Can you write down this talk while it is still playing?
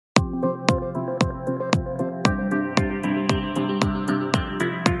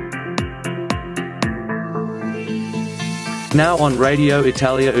Now on Radio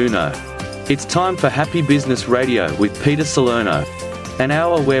Italia Uno. It's time for Happy Business Radio with Peter Salerno. An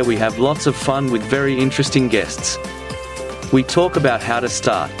hour where we have lots of fun with very interesting guests. We talk about how to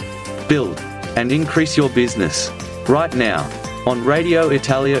start, build, and increase your business. Right now, on Radio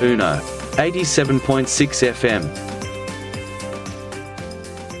Italia Uno, 87.6 FM.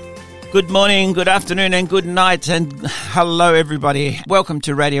 Good morning, good afternoon, and good night, and hello everybody. Welcome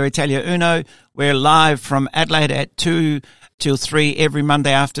to Radio Italia Uno. We're live from Adelaide at 2 till 3 every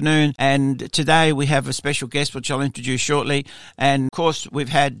Monday afternoon, and today we have a special guest which I'll introduce shortly. And of course we've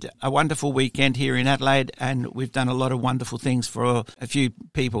had a wonderful weekend here in Adelaide, and we've done a lot of wonderful things for a few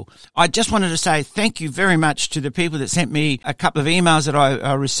people. I just wanted to say thank you very much to the people that sent me a couple of emails that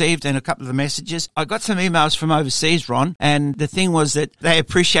I received and a couple of the messages. I got some emails from overseas, Ron, and the thing was that they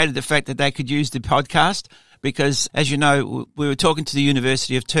appreciated the fact that they could use the podcast. Because, as you know, we were talking to the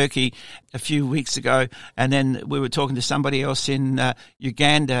University of Turkey a few weeks ago, and then we were talking to somebody else in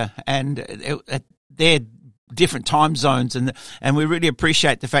Uganda, and they're different time zones, and we really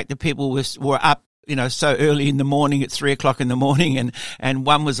appreciate the fact that people were up, you know, so early in the morning at 3 o'clock in the morning, and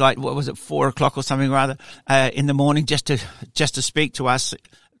one was like, what was it, 4 o'clock or something rather, in the morning just to speak to us.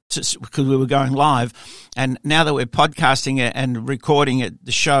 Because we were going live, and now that we're podcasting it and recording it,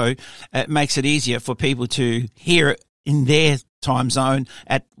 the show, it makes it easier for people to hear it in their time zone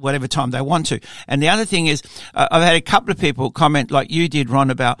at whatever time they want to. And the other thing is, I've had a couple of people comment like you did, Ron,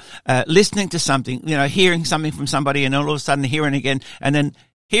 about listening to something, you know, hearing something from somebody and all of a sudden hearing it again, and then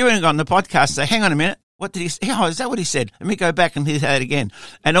hearing it on the podcast, say, hang on a minute. What did he say? Oh, is that what he said? Let me go back and hear that again.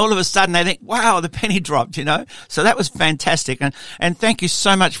 And all of a sudden they think, wow, the penny dropped, you know. So that was fantastic. And thank you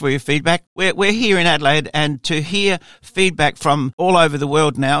so much for your feedback. We're here in Adelaide, and to hear feedback from all over the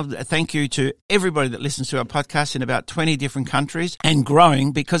world now, thank you to everybody that listens to our podcast in about 20 different countries and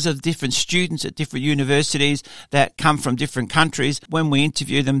growing because of different students at different universities that come from different countries. When we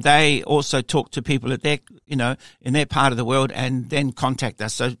interview them, they also talk to people at their, you know, in their part of the world and then contact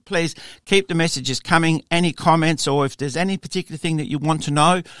us. So please keep the messages coming. Any comments, or if there's any particular thing that you want to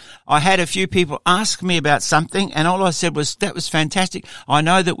know. I had a few people ask me about something, and all I said was, that was fantastic. I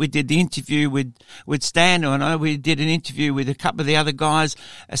know that we did the interview with Stan, and I know we did an interview with a couple of the other guys.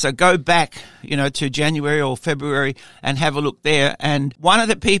 So go back, you know, to January or February and have a look there. And one of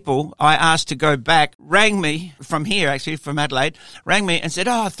the people I asked to go back rang me from here, actually from Adelaide, rang me and said,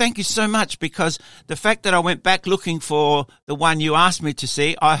 oh, thank you so much, because the fact that I went back looking for the one you asked me to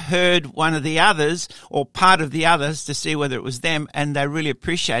see, I heard one of the others or part of the others to see whether it was them, and they really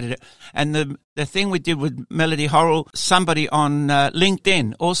appreciated it. And the thing we did with Melody Horrell, somebody on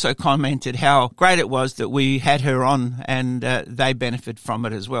LinkedIn also commented how great it was that we had her on, and they benefit from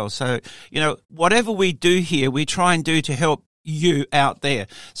it as well. So, you know, whatever we do here, we try and do to help you out there.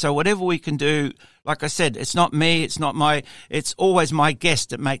 So whatever we can do, like I said, it's not me, it's always my guests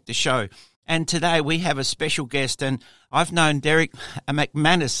that make the show. And today we have a special guest, and I've known Derek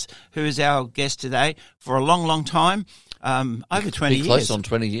McManus, who is our guest today, for a long, long time, over 20 years. Close on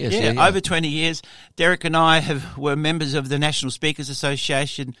 20 years. Yeah, over 20 years. Derek and I were members of the National Speakers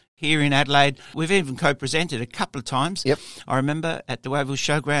Association here in Adelaide. We've even co-presented a couple of times. Yep. I remember at the Wavell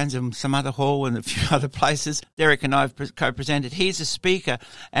Showgrounds and some other hall and a few other places. Derek and I have co-presented. He's a speaker,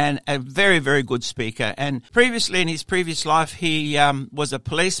 and a very, very good speaker. And previously, in his previous life, he was a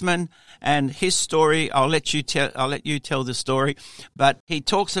policeman, and his story, I'll let you tell the story. But he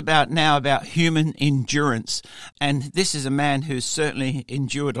talks about human endurance. And this is a man who's certainly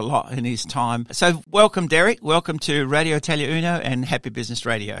endured a lot in his time. So welcome, Derek. Welcome to Radio Italia Uno and Happy Business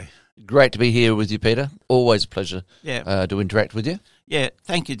Radio. Great to be here with you, Peter. Always a pleasure to interact with you. Yeah,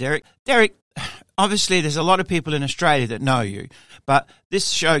 thank you, Derek. Derek, obviously there's a lot of people in Australia that know you, but this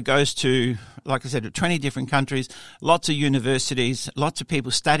show goes to, like I said, 20 different countries, lots of universities, lots of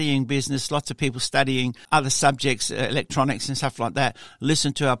people studying business, lots of people studying other subjects, electronics and stuff like that,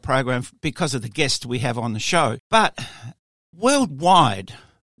 listen to our program because of the guests we have on the show. But worldwide,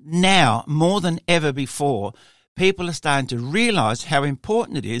 now more than ever before, people are starting to realise how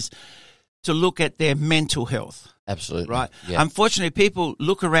important it is to look at their mental health. Absolutely. Right. Yeah. Unfortunately, people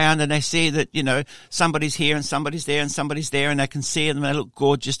look around and they see that, you know, somebody's here and somebody's there and somebody's there, and they can see them, they look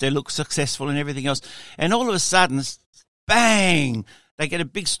gorgeous, they look successful and everything else. And all of a sudden, bang, they get a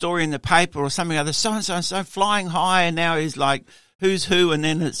big story in the paper or something other, so flying high, and now he's like, who's who, and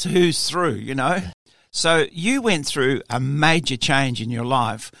then it's who's through, you know. So you went through a major change in your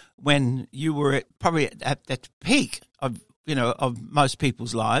life when you were probably at the peak of, you know, of most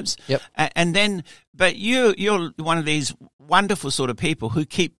people's lives. Yep. And then, but you're one of these wonderful sort of people who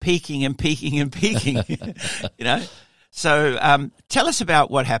keep peaking and peaking and peaking, you know. So tell us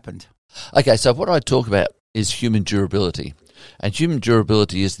about what happened. Okay, so what I talk about is human durability. And human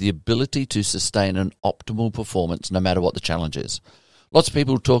durability is the ability to sustain an optimal performance no matter what the challenge is. Lots of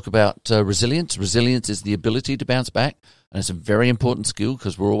people talk about resilience. Resilience is the ability to bounce back, and it's a very important skill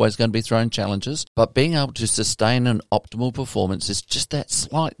because we're always going to be thrown challenges. But being able to sustain an optimal performance is just that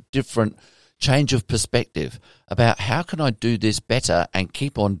slight different change of perspective about how can I do this better and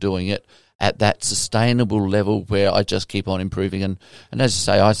keep on doing it at that sustainable level where I just keep on improving. And as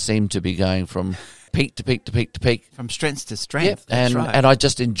you say, I seem to be going from peak to peak to peak to peak. From strength to strength. Yep. And I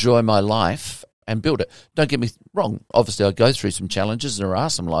just enjoy my life and build it. Don't get me wrong. Obviously, I go through some challenges and there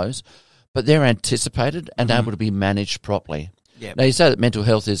are some lows, but they're anticipated and able to be managed properly. Yep. Now, you say that mental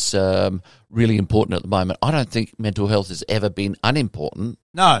health is really important at the moment. I don't think mental health has ever been unimportant.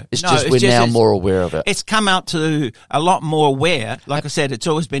 No. It's just we're now more aware of it. It's come out to a lot more aware. Like I said, it's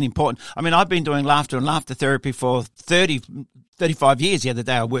always been important. I mean, I've been doing laughter and laughter therapy for 35 years. The other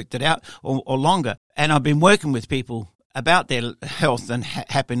day I worked it out, or longer. And I've been working with people about their health and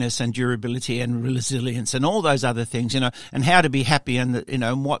happiness and durability and resilience and all those other things, and how to be happy and,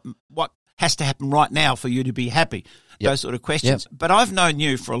 and what has to happen right now for you to be happy. Those sort of questions. Yep. But I've known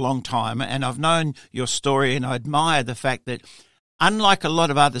you for a long time and I've known your story, and I admire the fact that unlike a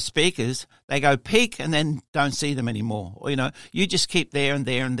lot of other speakers, they go peak and then don't see them anymore. Or, you just keep there and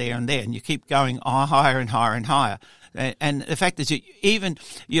there and there and there, and you keep going higher and higher and higher. And the fact is,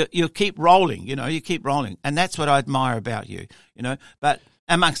 you keep rolling, you keep rolling. And that's what I admire about you, but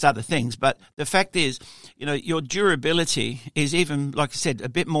amongst other things. But the fact is, your durability is even, like I said, a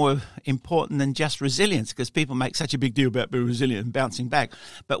bit more important than just resilience, because people make such a big deal about being resilient and bouncing back.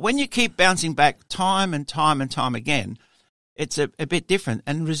 But when you keep bouncing back time and time and time again, it's a bit different.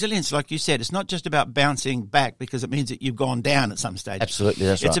 And resilience, like you said, it's not just about bouncing back because it means that you've gone down at some stage. Absolutely,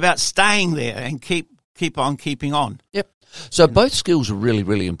 that's right. It's about staying there and keep on keeping on. Yep. So both skills are really,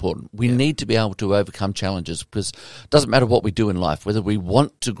 really important. We need to be able to overcome challenges, because it doesn't matter what we do in life, whether we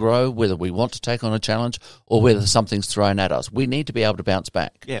want to grow, whether we want to take on a challenge, or whether something's thrown at us. We need to be able to bounce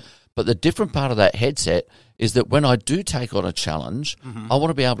back. Yeah. But the different part of that headset is that when I do take on a challenge, I want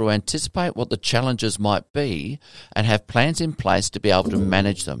to be able to anticipate what the challenges might be and have plans in place to be able to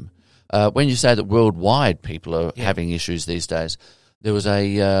manage them. When you say that worldwide people are having issues these days, there was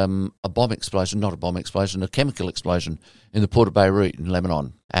a bomb explosion, not a bomb explosion, a chemical explosion in the port of Beirut in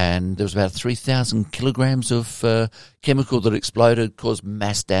Lebanon. And there was about 3,000 kilograms of chemical that exploded, caused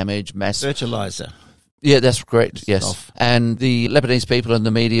mass damage, fertilizer. Yeah, that's correct, yes. And the Lebanese people in the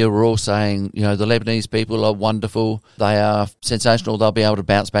media were all saying, the Lebanese people are wonderful. They are sensational. They'll be able to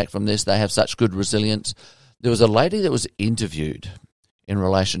bounce back from this. They have such good resilience. There was a lady that was interviewed in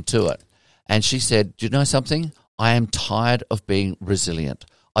relation to it, and she said, do you know something? I am tired of being resilient.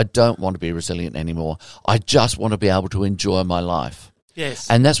 I don't want to be resilient anymore. I just want to be able to enjoy my life. Yes.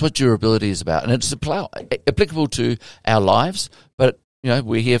 And that's what durability is about. And it's applicable to our lives, but,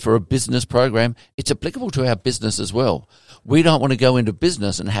 we're here for a business program. It's applicable to our business as well. We don't want to go into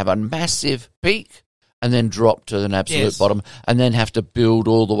business and have a massive peak and then drop to an absolute bottom and then have to build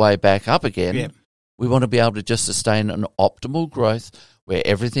all the way back up again. Yep. We want to be able to just sustain an optimal growth where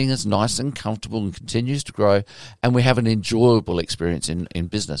everything is nice and comfortable and continues to grow, and we have an enjoyable experience in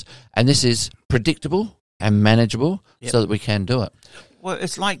business. And this is predictable and manageable so that we can do it. Well,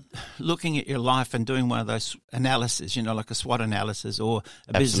 it's like looking at your life and doing one of those analyses, like a SWOT analysis or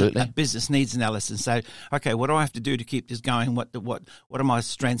a business needs analysis. Say, okay, what do I have to do to keep this going? What are my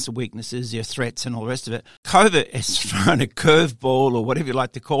strengths and weaknesses, your threats and all the rest of it? COVID has thrown a curveball, or whatever you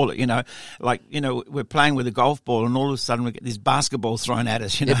like to call it, we're playing with a golf ball and all of a sudden we get this basketball thrown at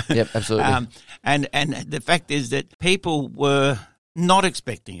us, Yep, absolutely. And the fact is that people were not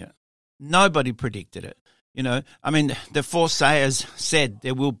expecting it. Nobody predicted it. The foresayers said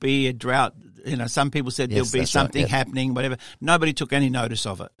there will be a drought. Some people said there'll be something happening, whatever. Nobody took any notice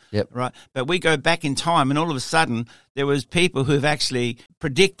of it. Yep. Right. But we go back in time, and all of a sudden there was people who have actually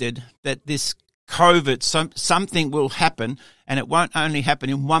predicted that this COVID, something will happen, and it won't only happen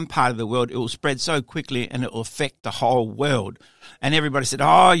in one part of the world. It will spread so quickly, and it will affect the whole world. And everybody said,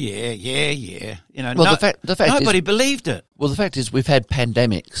 "Oh yeah." Well, the fact nobody believed it. Well, the fact is, we've had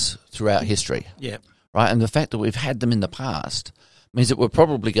pandemics throughout history. Yeah. Right, and the fact that we've had them in the past means that we're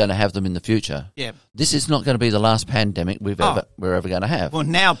probably going to have them in the future. Yeah. This is not going to be the last pandemic we're ever going to have. Well,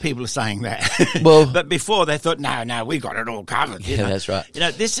 now people are saying that. Well, but before they thought, no, we got it all covered. That's right.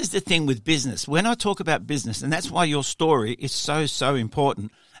 This is the thing with business. When I talk about business, and that's why your story is so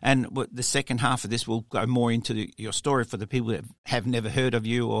important. And the second half of this will go more into your story for the people that have never heard of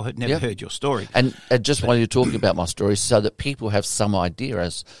you or had never heard your story. And just while you're talking about my story, so that people have some idea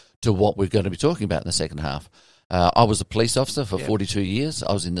as to what we're going to be talking about in the second half. I was a police officer for 42 years.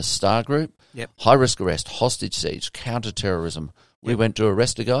 I was in the STAR group. Yep. High-risk arrest, hostage siege, counter-terrorism. We went to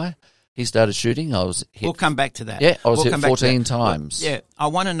arrest a guy. He started shooting. I was hit. We'll come back to that. Yeah, I was We'll hit come back to 14 that. times. Yeah, I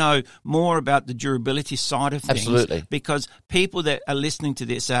want to know more about the durability side of things. Absolutely. Because people that are listening to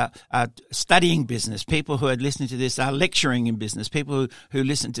this are studying business. People who are listening to this are lecturing in business. People who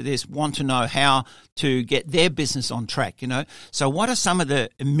listen to this want to know how to get their business on track, you know. So what are some of the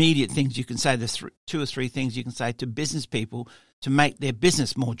immediate things you can say, the 2 or 3 things you can say to business people to make their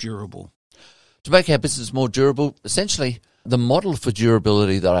business more durable? To make our business more durable, essentially, the model for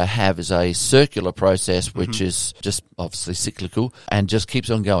durability that I have is a circular process, which is just obviously cyclical and just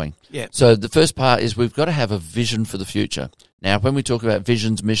keeps on going. Yeah. So the first part is we've got to have a vision for the future. Now, when we talk about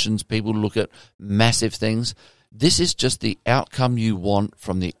visions, missions, people look at massive things. This is just the outcome you want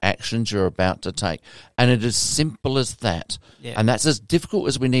from the actions you're about to take. And it is simple as that. Yeah. And that's as difficult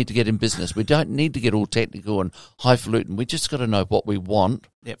as we need to get in business. We don't need to get all technical and highfalutin. We just got to know what we want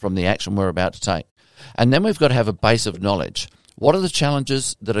from the action we're about to take. And then we've got to have a base of knowledge. What are the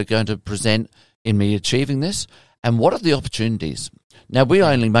challenges that are going to present in me achieving this? And what are the opportunities? Now, we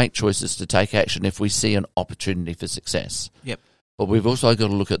only make choices to take action if we see an opportunity for success. Yep. But we've also got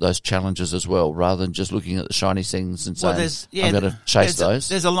to look at those challenges as well, rather than just looking at the shiny things and saying, I'm going to chase those.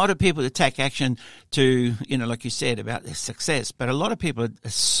 There's a lot of people that take action to, you know, like you said, about their success. But a lot of people are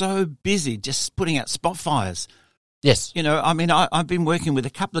so busy just putting out spot fires. Yes. You know, I mean, I've been working with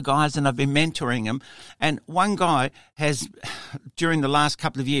a couple of guys and I've been mentoring them. And one guy has, during the last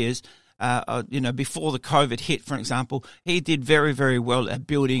couple of years, you know, before the COVID hit, for example, he did very, very well at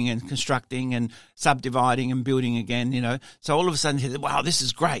building and constructing and subdividing and building again, you know. So all of a sudden he said, wow, this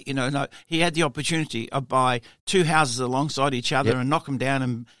is great. You know, no, he had the opportunity to buy 2 houses alongside each other and knock them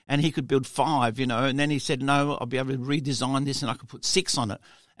down and he could build 5, you know. And then he said, no, I'll be able to redesign this and I could put 6 on it.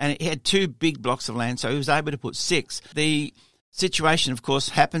 And he had 2 big blocks of land, so he was able to put 6. The situation, of course,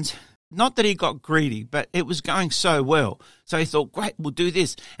 happens. Not that he got greedy, but it was going so well. So he thought, great, we'll do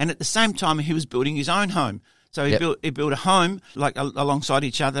this. And at the same time, he was building his own home. So he built a home like alongside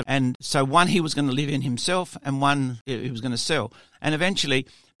each other. And so one he was going to live in himself and one he was going to sell. And eventually,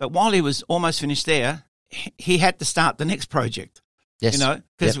 but while he was almost finished there, he had to start the next project. Yes. You know,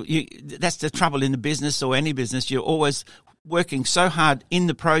 because that's the trouble in the business or any business. You're always working so hard in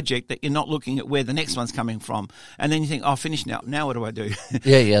the project that you're not looking at where the next one's coming from. And then you think, oh, finished now. Now what do I do?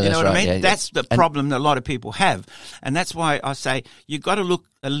 Yeah, you that's know what right. I mean? Yeah, that's the problem that a lot of people have. And that's why I say you've got to look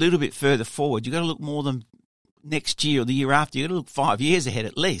a little bit further forward. You've got to look more than next year or the year after. You've got to look 5 years ahead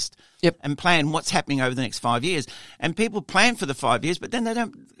at least. Yep. And plan what's happening over the next 5 years. And people plan for the 5 years, but then they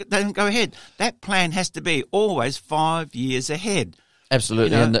don't go ahead. That plan has to be always 5 years ahead.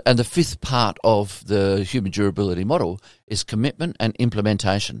 Absolutely. You know? And the fifth part of the human durability model is commitment and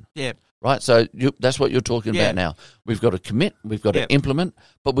implementation. Yeah. Right? So that's what you're talking about now. We've got to commit, we've got to implement,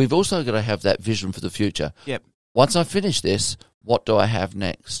 but we've also got to have that vision for the future. Yep. Once I finish this, what do I have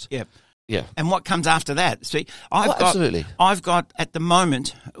next? Yep. Yeah. And what comes after that? See, absolutely. I've got at the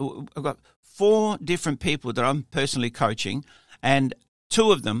moment, I've got 4 different people that I'm personally coaching, and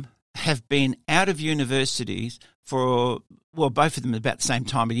 2 of them have been out of universities for, well, both of them about the same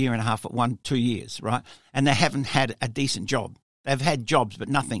time, 1.5 years, at 1-2 years, right? And they haven't had a decent job. They've had jobs, but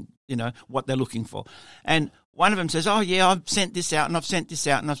nothing, you know, what they're looking for. And one of them says, oh, yeah, I've sent this out and I've sent this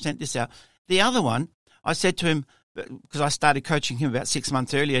out and I've sent this out. The other one, I said to him, because I started coaching him about 6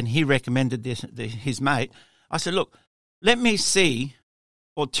 months earlier and he recommended his mate, I said, look, let me see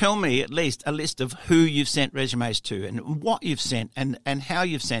or tell me at least a list of who you've sent resumes to and what you've sent and how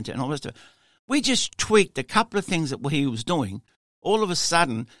you've sent it and all this stuff. We just tweaked a couple of things that he was doing. All of a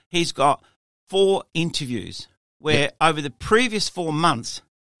sudden, he's got 4 interviews where over the previous 4 months,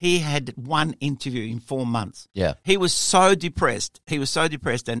 he had 1 interview in 4 months. Yeah. He was so depressed.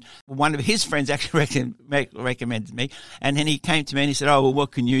 And one of his friends actually recommended me. And then he came to me and he said, oh, well,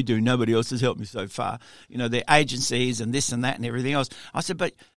 what can you do? Nobody else has helped me so far. You know, the agencies and this and that and everything else. I said,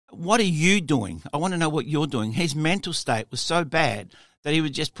 but what are you doing? I want to know what you're doing. His mental state was so bad that he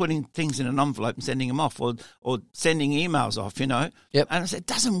was just putting things in an envelope and sending them off or sending emails off, you know. Yep. And I said, it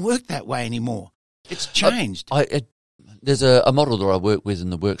doesn't work that way anymore. It's changed. There's a model that I work with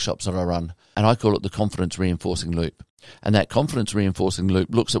in the workshops that I run, and I call it the confidence reinforcing loop. And that confidence reinforcing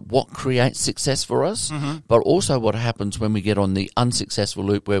loop looks at what creates success for us, but also what happens when we get on the unsuccessful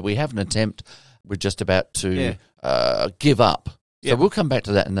loop where we have an attempt, we're just about to give up. So we'll come back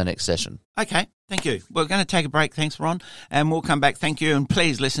to that in the next session. Okay, thank you. We're going to take a break. Thanks, Ron. And we'll come back. Thank you. And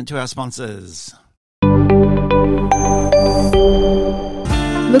please listen to our sponsors.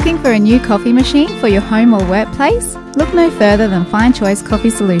 Looking for a new coffee machine for your home or workplace? Look no further than Fine Choice Coffee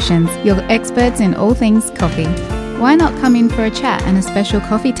Solutions, your experts in all things coffee. Why not come in for a chat and a special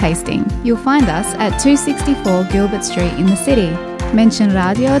coffee tasting? You'll find us at 264 Gilbert Street in the city. Mention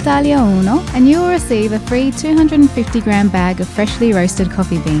Radio Italia Uno and you will receive a free 250-gram bag of freshly roasted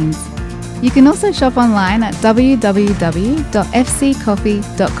coffee beans. You can also shop online at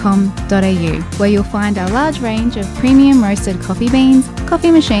www.fccoffee.com.au, where you'll find our large range of premium roasted coffee beans,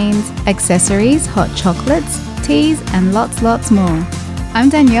 coffee machines, accessories, hot chocolates, teas and lots more. I'm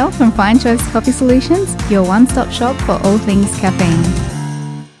Danielle from Fine Choice Coffee Solutions, your one-stop shop for all things caffeine.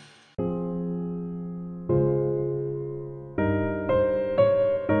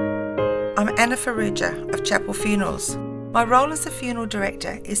 I'm Anna Farrugia of Chapel Funerals. My role as a funeral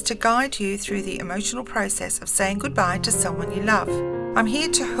director is to guide you through the emotional process of saying goodbye to someone you love. I'm here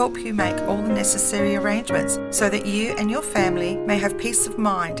to help you make all the necessary arrangements so that you and your family may have peace of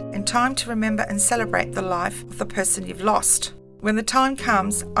mind and time to remember and celebrate the life of the person you've lost. When the time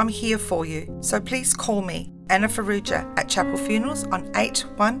comes, I'm here for you, so please call me, Anna Farrugia, at Chapel Funerals on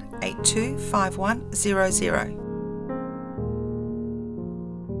 8182 5100.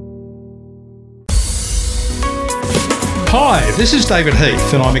 Hi, this is David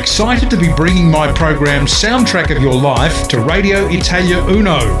Heath and I'm excited to be bringing my program Soundtrack of Your Life to Radio Italia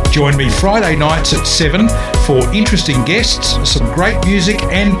Uno. Join me Friday nights at 7 for interesting guests, some great music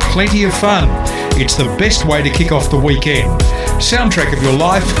and plenty of fun. It's the best way to kick off the weekend. Soundtrack of Your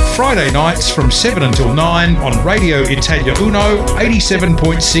Life, Friday nights from 7 until 9 on Radio Italia Uno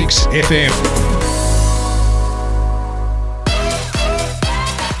 87.6 FM.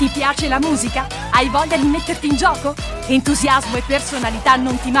 Ti piace la musica? Hai voglia di metterti in gioco? Entusiasmo e personalità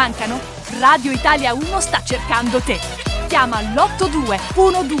non ti mancano? Radio Italia 1 sta cercando te. Chiama l'82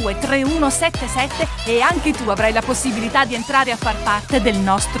 123177 e anche tu avrai la possibilità di entrare a far parte del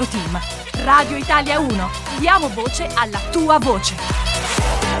nostro team. Radio Italia 1, diamo voce alla tua voce.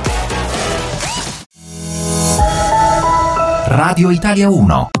 Radio Italia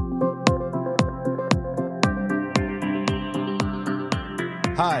 1.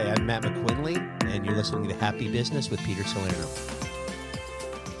 Hi, I'm Matt McQuinley, and you're listening to Happy Business with Peter Salerno.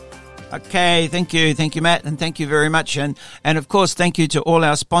 Okay, thank you, Matt, and thank you very much. And of course, thank you to all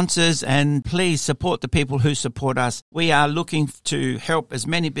our sponsors, and please support the people who support us. We are looking to help as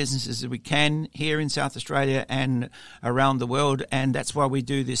many businesses as we can here in South Australia and around the world, and that's why we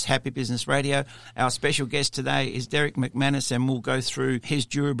do this Happy Business Radio. Our special guest today is Derek McManus, and we'll go through his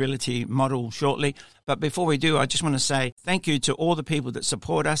durability model shortly. But before we do, I just want to say thank you to all the people that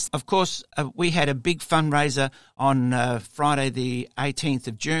support us. Of course, we had a big fundraiser on Friday the 18th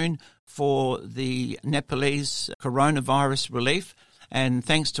of June for the Nepalese coronavirus relief. And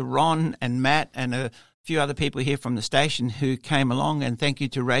thanks to Ron and Matt and a few other people here from the station who came along. And thank you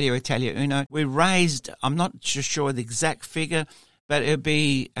to Radio Italia Uno. We raised, I'm not sure the exact figure, but it'll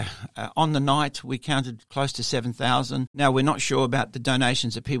be on the night we counted close to 7,000. Now, we're not sure about the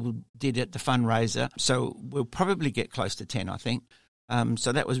donations that people did at the fundraiser, so we'll probably get close to 10, I think.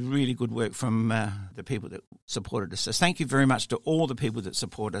 So that was really good work from the people that supported us. So thank you very much to all the people that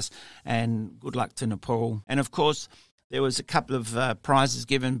support us, and good luck to Nepal. And, of course, there was a couple of prizes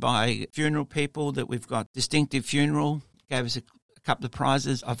given by funeral people that we've got. Distinctive Funeral gave us a couple of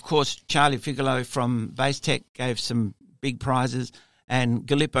prizes. Of course, Charlie Figolo from Base Tech gave some big prizes, and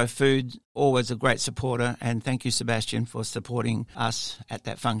Galippo Food, always a great supporter, and thank you, Sebastian, for supporting us at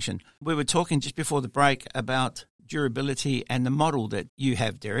that function. We were talking just before the break about durability and the model that you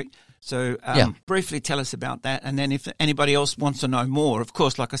have, Derek. So briefly tell us about that, and then if anybody else wants to know more, of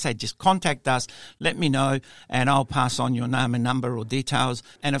course, like I said, just contact us, let me know, and I'll pass on your name and number or details.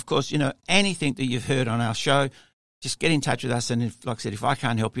 And, of course, anything that you've heard on our show, just get in touch with us, and like I said, if I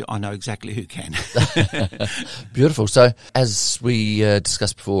can't help you, I know exactly who can. Beautiful. So as we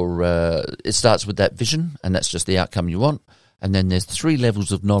discussed before, it starts with that vision, and that's just the outcome you want. And then there's 3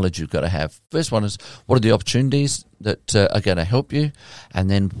 levels of knowledge you've got to have. First one is, what are the opportunities that are going to help you? And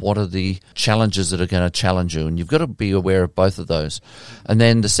then what are the challenges that are going to challenge you? And you've got to be aware of both of those. And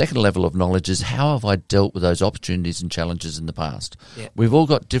then the second level of knowledge is, how have I dealt with those opportunities and challenges in the past? Yeah. We've all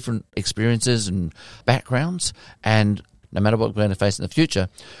got different experiences and backgrounds, and no matter what we're going to face in the future,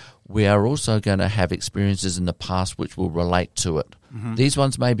 we are also going to have experiences in the past which will relate to it. Mm-hmm. These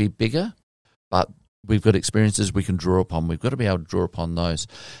ones may be bigger, but we've got experiences we can draw upon. We've got to be able to draw upon those.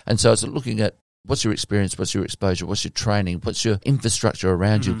 And so it's looking at, what's your experience, what's your exposure, what's your training, what's your infrastructure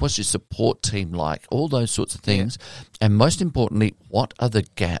around you, what's your support team like, all those sorts of things. Yeah. And most importantly, what are the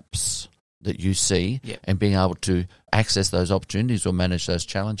gaps that you see, and being able to access those opportunities or manage those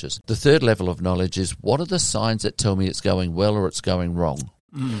challenges. The third level of knowledge is, what are the signs that tell me it's going well or it's going wrong?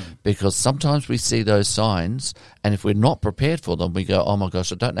 Because sometimes we see those signs, and if we're not prepared for them, we go, oh my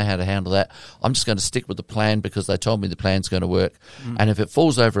gosh, I don't know how to handle that. I'm just going to stick with the plan because they told me the plan's going to work. And if it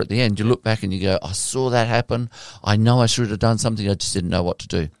falls over at the end, you look back and you go, I saw that happen. I know I should have done something. I just didn't know what to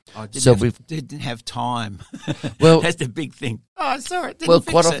do. I didn't have time. Well, that's the big thing. Oh, I saw it.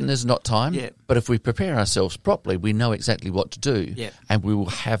 Quite often there's not time. Yeah. But if we prepare ourselves properly, we know exactly what to do. Yeah. And we will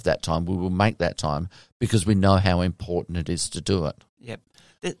have that time. We will make that time because we know how important it is to do it. Yep.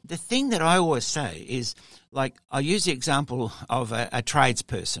 The thing that I always say is, like, I use the example of a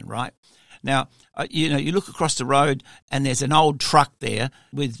tradesperson, right? Now, you look across the road and there's an old truck there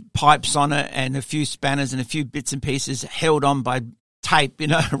with pipes on it and a few spanners and a few bits and pieces held on by tape,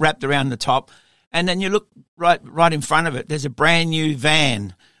 wrapped around the top. And then you look right in front of it, there's a brand new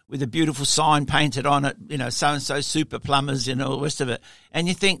van with a beautiful sign painted on it, so-and-so super plumbers and all the rest of it. And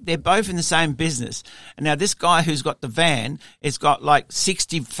you think they're both in the same business. And now this guy who's got the van has got like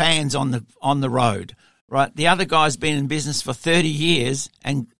 60 fans on the road, right? The other guy's been in business for 30 years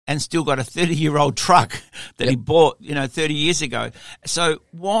and still got a 30-year-old truck that he bought, 30 years ago. So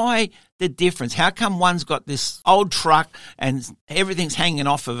why the difference? How come one's got this old truck and everything's hanging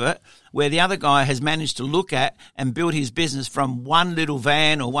off of it, where the other guy has managed to look at and build his business from one little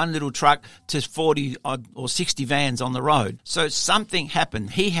van or one little truck to 40 or 60 vans on the road? So something happened.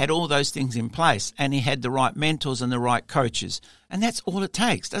 He had all those things in place and he had the right mentors and the right coaches. And that's all it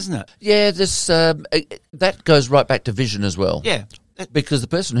takes, doesn't it? Yeah, that goes right back to vision as well. Yeah. Because the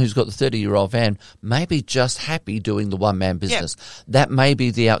person who's got the 30-year-old van may be just happy doing the one-man business. Yep. That may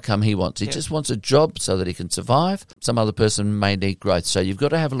be the outcome he wants. He just wants a job so that he can survive. Some other person may need growth. So you've got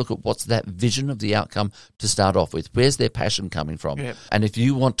to have a look at what's that vision of the outcome to start off with. Where's their passion coming from? Yep. And if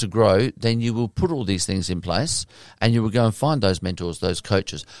you want to grow, then you will put all these things in place and you will go and find those mentors, those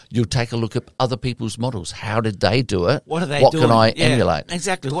coaches. You'll take a look at other people's models. How did they do it? What are they what doing? Can I emulate?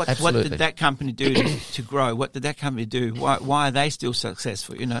 Exactly. What did that company do to grow? What did that company do? Why are they still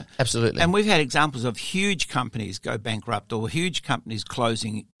successful? Absolutely. And we've had examples of huge companies go bankrupt or huge companies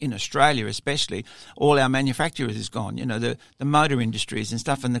closing in Australia, especially. All our manufacturers is gone. The motor industries and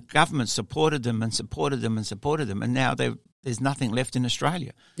stuff, and the government supported them and supported them and supported them, and now there's nothing left in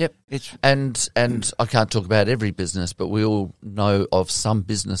Australia. Yep. And I can't talk about every business, but we all know of some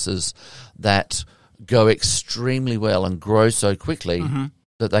businesses that go extremely well and grow so quickly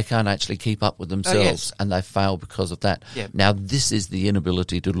that they can't actually keep up with themselves, and they fail because of that. Yep. Now, this is the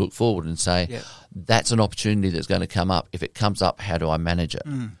inability to look forward and say, that's an opportunity that's going to come up. If it comes up, how do I manage it?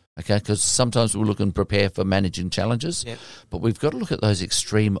 Okay, because sometimes we look and prepare for managing challenges, but we've got to look at those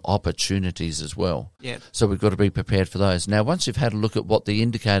extreme opportunities as well. So we've got to be prepared for those. Now, once you've had a look at what the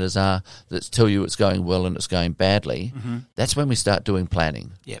indicators are that tell you it's going well and it's going badly, that's when we start doing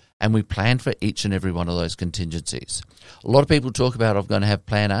planning. And we plan for each and every one of those contingencies. A lot of people talk about, I'm going to have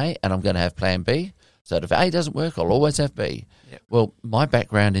plan A and I'm going to have plan B. So if A doesn't work, I'll always have B. Well, my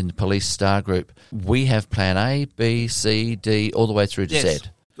background in the police star group, we have plan A, B, C, D, all the way through to Z.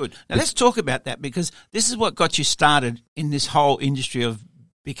 Good. Now, let's talk about that, because this is what got you started in this whole industry of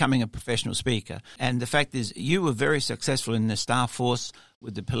becoming a professional speaker. And the fact is, you were very successful in the staff force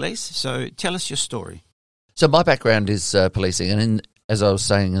with the police. So tell us your story. So my background is policing, and as I was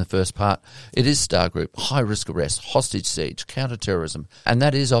saying in the first part, it is Star Group, high-risk arrest, hostage siege, counter-terrorism, and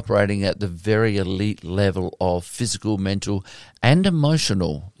that is operating at the very elite level of physical, mental and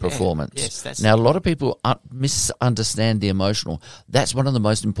emotional performance. Now, a lot of people misunderstand the emotional. That's one of the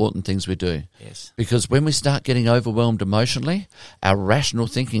most important things we do. Because when we start getting overwhelmed emotionally, our rational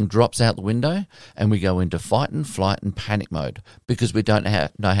thinking drops out the window and we go into fight and flight and panic mode because we don't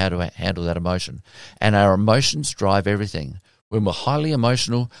know how to handle that emotion. And our emotions drive everything. When we're highly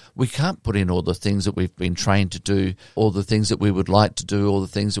emotional, we can't put in all the things that we've been trained to do, all the things that we would like to do, all the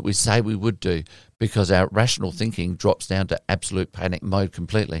things that we say we would do, because our rational thinking drops down to absolute panic mode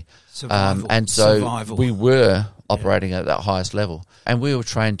completely. Survival. We were operating at that highest level, and we were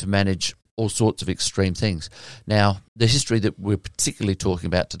trained to manage all sorts of extreme things. Now, the history that we're particularly talking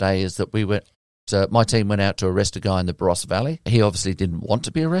about today is that my team went out to arrest a guy in the Barossa Valley. He obviously didn't want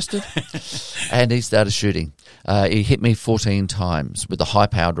to be arrested, and he started shooting. He hit me 14 times with a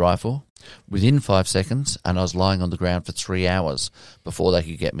high-powered rifle within 5 seconds, and I was lying on the ground for 3 hours before they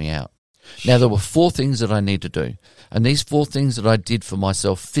could get me out. Now, there were 4 things that I need to do, and these 4 things that I did for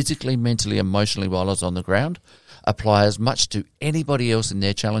myself physically, mentally, emotionally while I was on the ground apply as much to anybody else in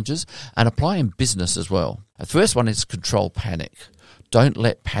their challenges and apply in business as well. The first one is control panic. Don't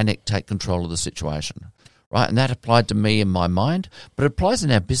let panic take control of the situation, right? And that applied to me in my mind, but it applies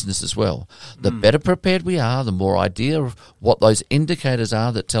in our business as well. The better prepared we are, the more idea of what those indicators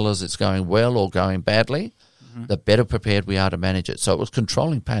are that tell us it's going well or going badly, the better prepared we are to manage it. So it was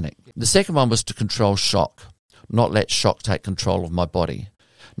controlling panic. The second one was to control shock, not let shock take control of my body.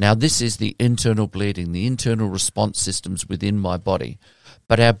 Now, this is the internal bleeding, the internal response systems within my body.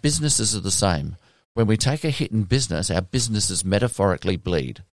 But our businesses are the same. When we take a hit in business, our businesses metaphorically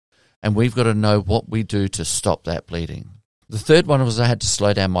bleed. And we've got to know what we do to stop that bleeding. The third one was I had to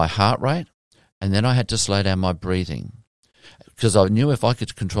slow down my heart rate, and then I had to slow down my breathing. Because I knew if I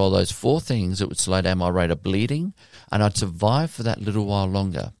could control those 4 things, it would slow down my rate of bleeding, and I'd survive for that little while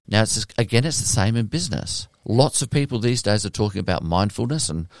longer. Now, it's the same in business. Lots of people these days are talking about mindfulness,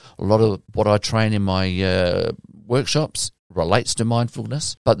 and a lot of what I train in my workshops relates to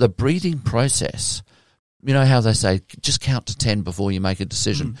mindfulness. But the breathing process, you know how they say, just count to 10 before you make a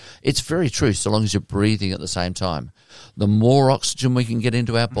decision. It's very true, so long as you're breathing at the same time. The more oxygen we can get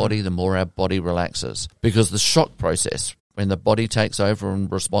into our body, the more our body relaxes. Because the shock process, when the body takes over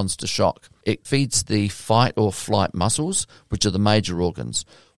and responds to shock, it feeds the fight or flight muscles, which are the major organs.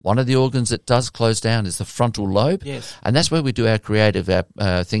 One of the organs that does close down is the frontal lobe, and that's where we do our creative,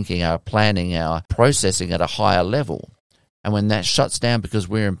 our thinking, our planning, our processing at a higher level. And when that shuts down because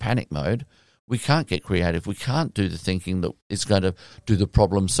we're in panic mode, we can't get creative. We can't do the thinking that is going to do the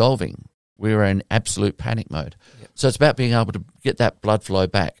problem solving. We're in absolute panic mode. So it's about being able to get that blood flow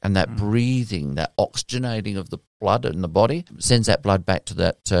back, and that breathing, that oxygenating of the blood in the body sends that blood back to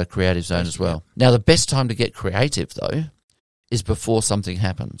that creative zone as well. Now, the best time to get creative, though, is before something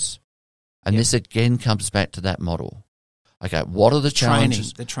happens. And this again comes back to that model. Okay, what are the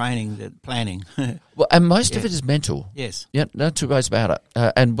challenges? The planning. Well, and most of it is mental. Yes. Yeah, no two ways about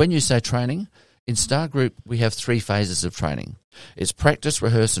it. And when you say training, in Star Group, we have 3 phases of training. It's practice,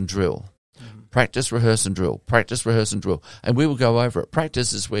 rehearse, and drill. Practice, rehearse, and drill. Practice, rehearse, and drill. And we will go over it.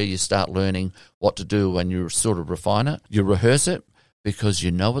 Practice is where you start learning what to do when you sort of refine it. You rehearse it because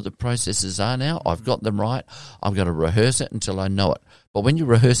you know what the processes are now. I've got them right. I'm going to rehearse it until I know it. But when you're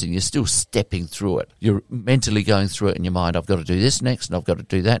rehearsing, you're still stepping through it. You're mentally going through it in your mind. I've got to do this next, and I've got to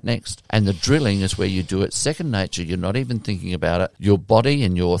do that next. And the drilling is where you do it second nature. You're not even thinking about it. Your body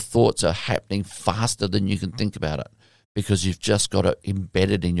and your thoughts are happening faster than you can think about it because you've just got it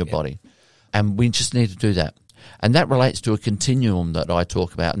embedded in your body. And we just need to do that. And that relates to a continuum that I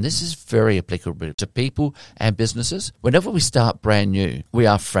talk about. And this is very applicable to people and businesses. Whenever we start brand new, we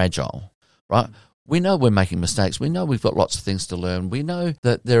are fragile, right? We know we're making mistakes. We know we've got lots of things to learn. We know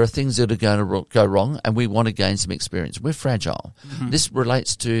that there are things that are going to go wrong, and we want to gain some experience. We're fragile. This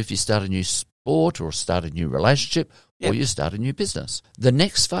relates to if you start a new sport or start a new relationship or you start a new business. The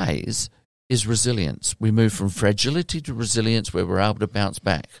next phase is resilience. We move from fragility to resilience where we're able to bounce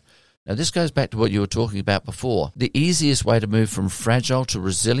back. Now, this goes back to what you were talking about before. The easiest way to move from fragile to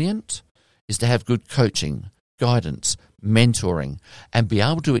resilient is to have good coaching, guidance, mentoring, and be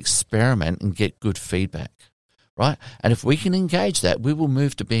able to experiment and get good feedback, right? And if we can engage that, we will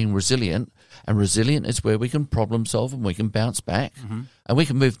move to being resilient, and resilient is where we can problem solve and we can bounce back, and we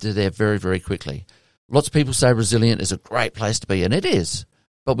can move to there very, very quickly. Lots of people say resilient is a great place to be, and it is.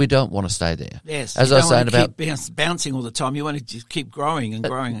 But we don't want to stay there. Yes, as you I don't was saying want to about keep bouncing all the time. You want to just keep growing and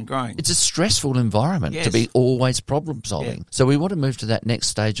growing and growing. It's a stressful environment to be always problem solving. So we want to move to that next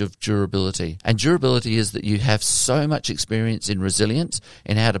stage of durability. And durability is that you have so much experience in resilience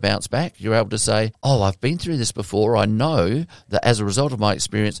in how to bounce back. You're able to say, oh, I've been through this before. I know that as a result of my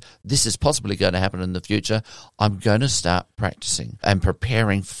experience, this is possibly going to happen in the future. I'm going to start practicing and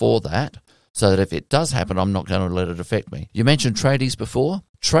preparing for that, so that if it does happen, I'm not going to let it affect me. You mentioned tradies before.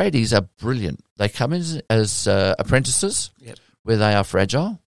 Tradies are brilliant. They come in as apprentices where they are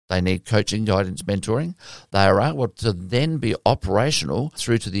fragile. They need coaching, guidance, mentoring. They are able to then be operational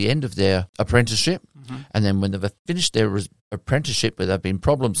through to the end of their apprenticeship. And then when they've finished their apprenticeship where they've been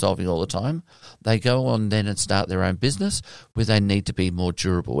problem solving all the time, they go on then and start their own business where they need to be more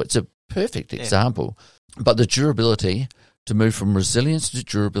durable. It's a perfect example. But the durability, to move from resilience to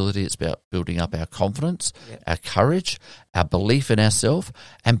durability, it's about building up our confidence, our courage, our belief in ourselves,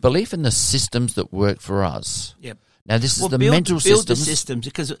 and belief in the systems that work for us. Now, this is mental systems. Build the systems,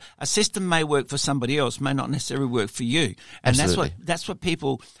 because a system may work for somebody else, may not necessarily work for you. And that's what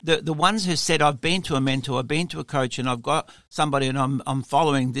people, the ones who said, I've been to a mentor, I've been to a coach, and I've got somebody and I'm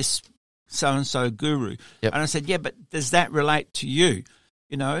following this so-and-so guru. And I said, yeah, but does that relate to you?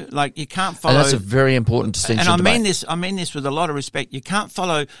 You know, like you can't follow. And that's a very important distinction. And I mean this with a lot of respect. You can't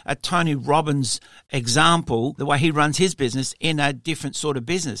follow a Tony Robbins example, the way he runs his business, in a different sort of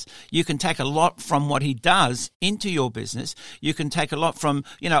business. You can take a lot from what he does into your business. You can take a lot from,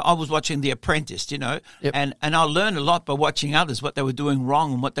 I was watching The Apprentice, and I learned a lot by watching others, what they were doing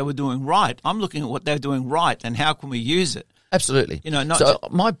wrong and what they were doing right. I'm looking at what they're doing right and how can we use it. Absolutely.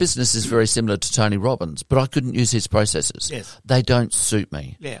 My business is very similar to Tony Robbins, but I couldn't use his processes. Yes. They don't suit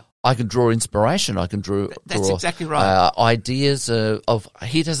me. Yeah. I can draw inspiration. I can draw exactly right. Ideas of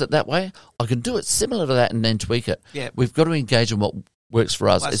he does it that way. I can do it similar to that and then tweak it. Yeah. We've got to engage in what works for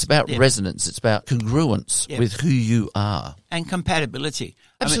us. It's about resonance. It's about congruence with who you are. And compatibility.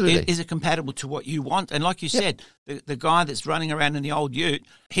 Absolutely. I mean, is it compatible to what you want? And like you said, the guy that's running around in the old ute,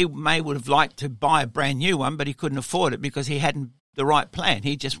 he would have liked to buy a brand new one, but he couldn't afford it because he hadn't the right plan.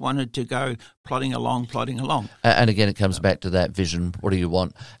 He just wanted to go plodding along. And again, it comes back to that vision. What do you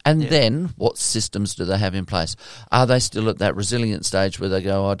want? And then what systems do they have in place? Are they still at that resilient stage where they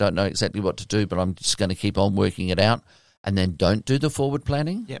go, I don't know exactly what to do, but I'm just going to keep on working it out, and then don't do the forward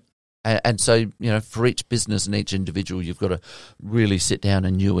planning? Yep. And so, for each business and each individual, you've got to really sit down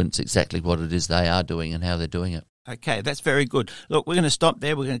and nuance exactly what it is they are doing and how they're doing it. Okay, that's very good. Look, we're going to stop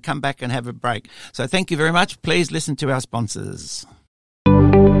there. We're going to come back and have a break. So thank you very much. Please listen to our sponsors.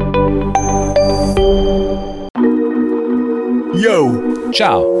 Yo!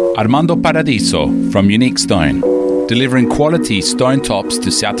 Ciao, Armando Paradiso from Unique Stone, delivering quality stone tops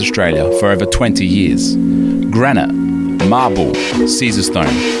to South Australia for over 20 years. Granite, marble, Caesar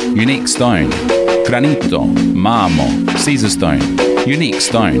stone, unique stone, granito, marmo, Caesar stone, unique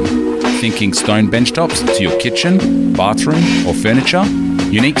stone. Thinking stone benchtops to your kitchen, bathroom or furniture?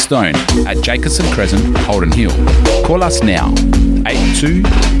 Unique Stone at Jacobson Crescent, Holden Hill. Call us now,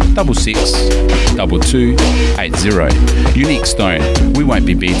 8266-2280. Unique Stone, we won't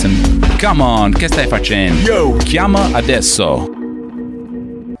be beaten. Come on, che stai facendo? Yo! Chiama adesso!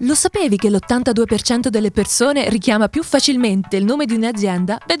 Lo sapevi che l'82% delle persone richiama più facilmente il nome di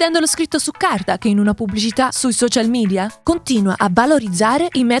un'azienda vedendolo scritto su carta che in una pubblicità sui social media? Continua a valorizzare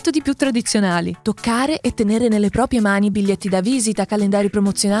i metodi più tradizionali, toccare e tenere nelle proprie mani biglietti da visita, calendari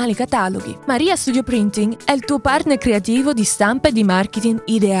promozionali, cataloghi. Maria Studio Printing è il tuo partner creativo di stampa e di marketing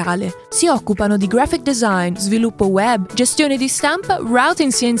ideale. Si occupano di graphic design, sviluppo web, gestione di stampa,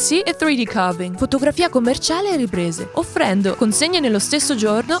 routing CNC e 3D carving, fotografia commerciale e riprese, offrendo consegne nello stesso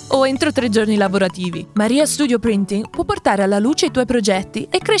giorno o entro 3 giorni lavorativi. Maria Studio Printing può portare alla luce i tuoi progetti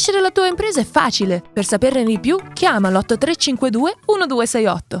e crescere la tua impresa è facile. Per saperne di più, chiama l'8352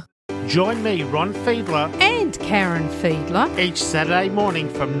 1268. Join me, Ron Fiedler and Karen Fiedler each Saturday morning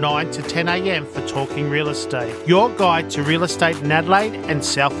from 9 to 10 a.m. for Talking Real Estate, your guide to real estate in Adelaide and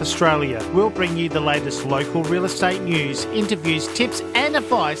South Australia. We'll bring you the latest local real estate news, interviews, tips and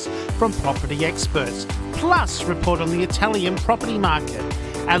advice from property experts, plus report on the Italian property market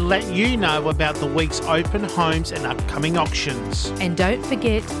and let you know about the week's open homes and upcoming auctions. And don't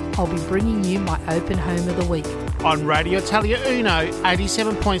forget, I'll be bringing you my open home of the week. On Radio Italia Uno,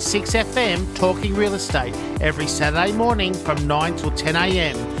 87.6 FM, Talking Real Estate, every Saturday morning from 9 till 10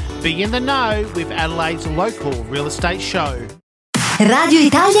 a.m. Be in the know with Adelaide's local real estate show. Radio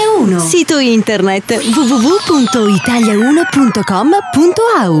Italia 1, sito internet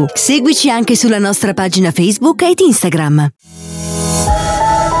www.italia1.com.au. Seguici anche sulla nostra pagina Facebook ed Instagram.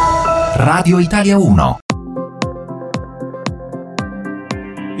 Radio Italia 1.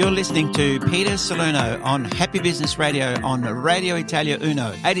 You're listening to Peter Salerno on Happy Business Radio on Radio Italia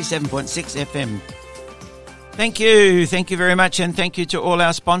Uno, 87.6 FM. Thank you very much, and thank you to all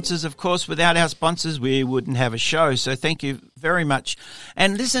our sponsors. Of course, without our sponsors, we wouldn't have a show, so thank you very much.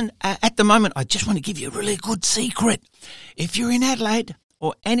 And listen, at the moment, I just want to give you a really good secret. If you're in Adelaide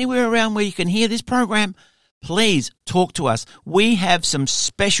or anywhere around where you can hear this program, please talk to us. We have some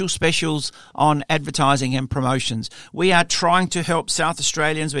specials on advertising and promotions. We are trying to help South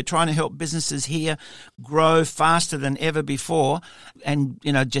Australians. We're trying to help businesses here grow faster than ever before and,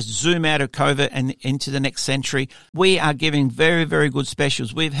 just zoom out of COVID and into the next century. We are giving very, very good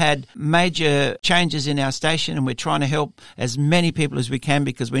specials. We've had major changes in our station and we're trying to help as many people as we can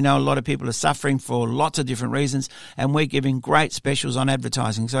because we know a lot of people are suffering for lots of different reasons, and we're giving great specials on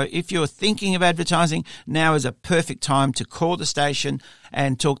advertising. So if you're thinking of advertising, now is a perfect time to call the station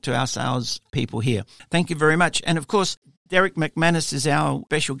and talk to our sales people here. Thank you very much. And of course, Derek McManus is our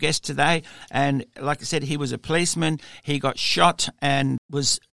special guest today. And like I said, he was a policeman. He got shot and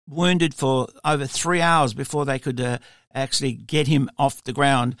was wounded for over 3 hours before they could actually get him off the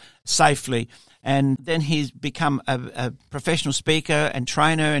ground safely. And then he's become a professional speaker and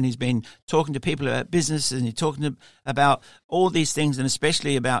trainer, and he's been talking to people about business, and he's talking about all these things, and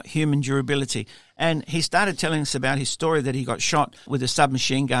especially about human durability. And he started telling us about his story that he got shot with a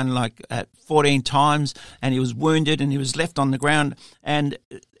submachine gun 14 times, and he was wounded, and he was left on the ground, and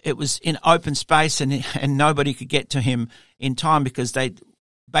it was in open space, and nobody could get to him in time because they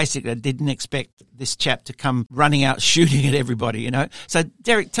basically didn't expect this chap to come running out shooting at everybody, So,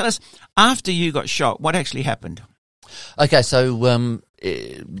 Derek, tell us, after you got shot, what actually happened? Okay, so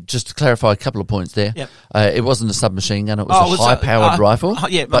just to clarify a couple of points there. Yep. It wasn't a submachine gun, it was a high-powered rifle.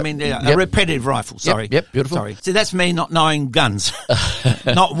 A repetitive rifle, sorry. Yep, beautiful. Sorry. See, that's me not knowing guns.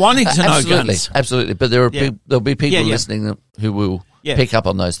 Not wanting to know guns. Absolutely. But there'll be people listening who will pick up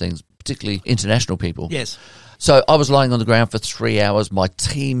on those things, particularly international people. Yes. So I was lying on the ground for 3 hours. My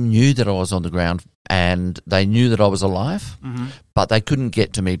team knew that I was on the ground and they knew that I was alive, but they couldn't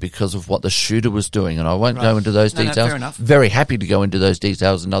get to me because of what the shooter was doing. And I won't go into those details. No, fair enough. Very happy to go into those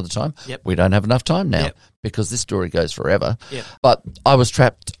details another time. Yep. We don't have enough time now because this story goes forever. Yep. But I was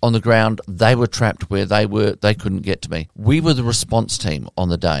trapped on the ground. They were trapped where they were. They couldn't get to me. We were the response team on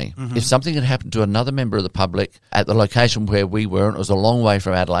the day. If something had happened to another member of the public at the location where we were, and it was a long way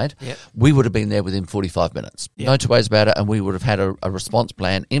from Adelaide, we would have been there within 45 minutes. No two ways about it, and we would have had a response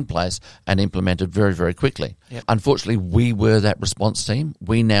plan in place and implemented very, very quickly. Unfortunately, we were that response team.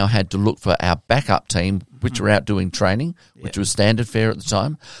 We now had to look for our backup team, which were out doing training, which was standard fare at the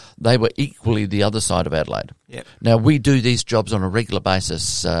time. They were equally the other side of Adelaide. Now, we do these jobs on a regular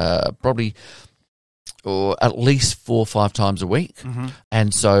basis, probably or at least 4 or 5 times a week.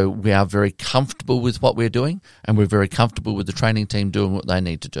 And so we are very comfortable with what we're doing, and we're very comfortable with the training team doing what they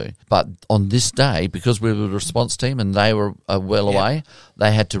need to do. But on this day, because we were the response team and they were well away,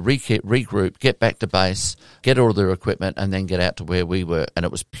 they had to regroup, get back to base, get all their equipment, and then get out to where we were. And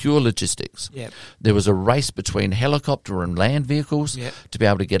it was pure logistics. There was a race between helicopter and land vehicles to be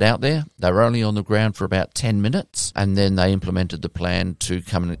able to get out there. They were only on the ground for about 10 minutes, and then they implemented the plan to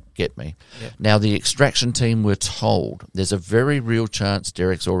come and get me. Now, the extraction team were told there's a very real chance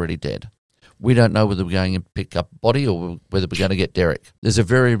Derek's already dead. We don't know whether we're going to pick up a body or whether we're going to get Derek. There's a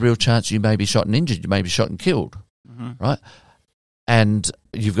very real chance you may be shot and injured, you may be shot and killed, right? And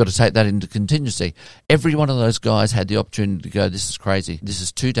you've got to take that into contingency. Every one of those guys had the opportunity to go, this is crazy, this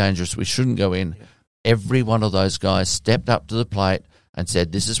is too dangerous, we shouldn't go in. Every one of those guys stepped up to the plate and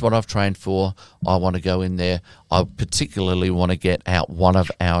said, this is what I've trained for, I want to go in there. I particularly want to get out one of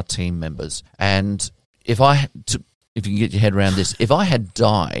our team members. And if you can get your head around this, if I had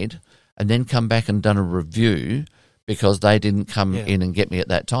died and then come back and done a review because they didn't come in and get me at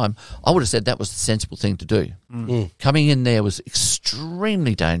that time, I would have said that was the sensible thing to do. Coming in there was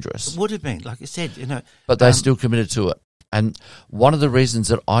extremely dangerous. It would have been, like you said, But they still committed to it. And one of the reasons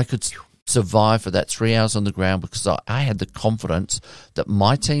that I could survive for that 3 hours on the ground because I had the confidence that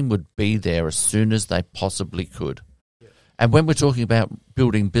my team would be there as soon as they possibly could. And when we're talking about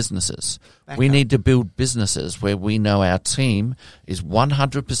building businesses, we need to build businesses where we know our team is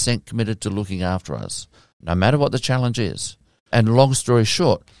 100% committed to looking after us, no matter what the challenge is. And long story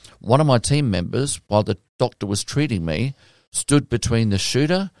short, one of my team members, while the doctor was treating me, stood between the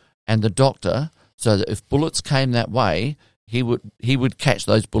shooter and the doctor so that if bullets came that way, he would catch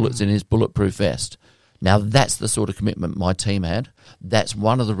those bullets in his bulletproof vest. Now, that's the sort of commitment my team had. That's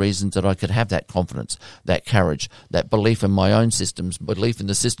one of the reasons that I could have that confidence, that courage, that belief in my own systems, belief in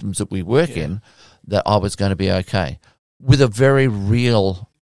the systems that we work in, that I was going to be okay. With a very real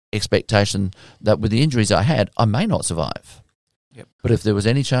expectation that with the injuries I had, I may not survive. But if there was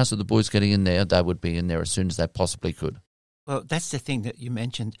any chance of the boys getting in there, they would be in there as soon as they possibly could. Well, that's the thing that you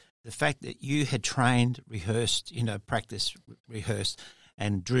mentioned, the fact that you had trained, rehearsed, practiced, rehearsed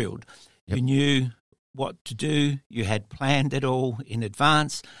and drilled. You knew what to do. You had planned it all in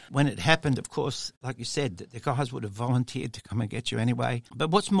advance. When it happened, of course, like you said, the guys would have volunteered to come and get you anyway.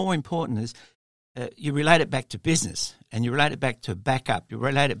 But what's more important is you relate it back to business and you relate it back to backup. You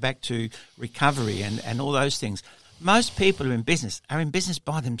relate it back to recovery and all those things. Most people who are in business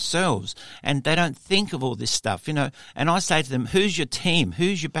by themselves and they don't think of all this stuff, And I say to them, who's your team?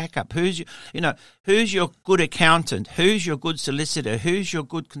 Who's your backup? Who's your good accountant? Who's your good solicitor? Who's your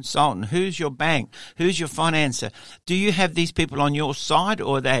good consultant? Who's your bank? Who's your financer? Do you have these people on your side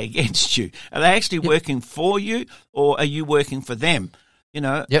or are they against you? Are they actually working for you or are you working for them?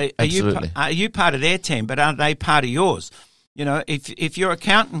 Are you part of their team, but are they part of yours? If your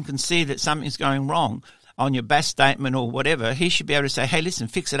accountant can see that something's going wrong on your BAS statement or whatever, he should be able to say, hey, listen,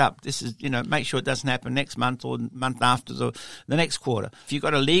 fix it up. This is, make sure it doesn't happen next month or month after the next quarter. If you've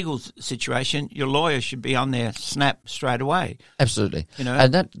got a legal situation, your lawyer should be on there, snap straight away. Absolutely.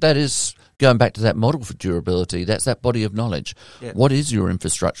 And that is going back to that model for durability. That's that body of knowledge. What is your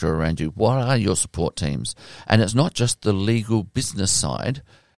infrastructure around you? What are your support teams? And it's not just the legal business side.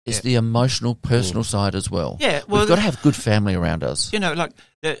 It's the emotional, personal side as well. We've got to have good family around us.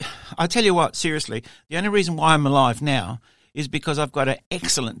 I tell you what, seriously, the only reason why I'm alive now is because I've got an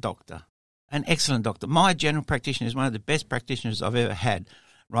excellent doctor. My general practitioner is one of the best practitioners I've ever had,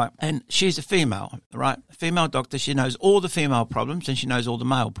 right? And she's a female, right? Female doctor. She knows all the female problems and she knows all the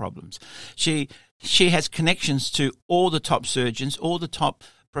male problems. She she has connections to all the top surgeons, all the top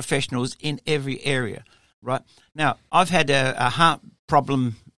professionals in every area, right? Now, I've had a heart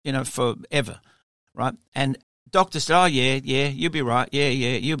problem, forever, right? And doctor said, oh, yeah, you'll be right. Yeah,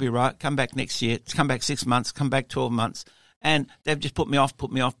 you'll be right. Come back next year. Come back 6 months. Come back 12 months. And they've just put me off.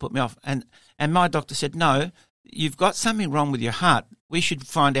 And my doctor said, no, you've got something wrong with your heart. We should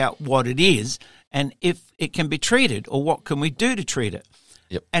find out what it is and if it can be treated or what can we do to treat it.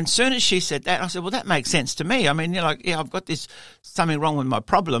 Yep. And soon as she said that, I said, well, that makes sense to me. I mean, I've got something wrong with my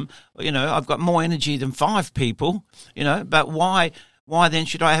problem. I've got more energy than 5 people, but why then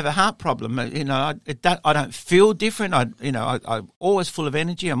should I have a heart problem? I don't feel different. I'm always full of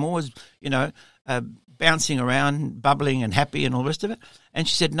energy. I'm always, bouncing around, bubbling and happy and all the rest of it. And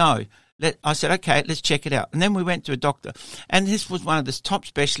she said, no. I said, okay, let's check it out. And then we went to a doctor. And this was one of the top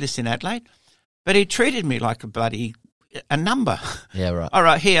specialists in Adelaide. But he treated me like a number. Yeah, right. All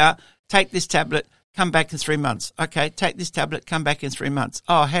right, here, take this tablet, come back in 3 months. Okay, take this tablet, come back in 3 months.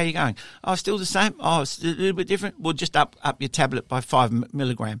 Oh, how are you going? Oh, still the same? Oh, it's a little bit different? We'll just up your tablet by 5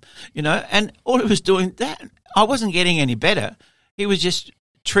 milligram, and all he was doing that, I wasn't getting any better. He was just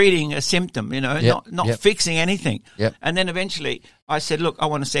treating a symptom, not fixing anything. Yep. And then eventually I said, look, I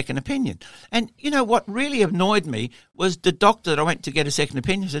want a second opinion. And what really annoyed me was the doctor that I went to get a second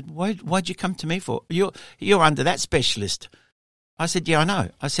opinion said, why'd you come to me for? You're under that specialist. I said, yeah, I know.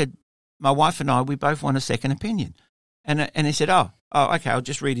 I said, my wife and I, we both want a second opinion. And he said, oh, okay, I'll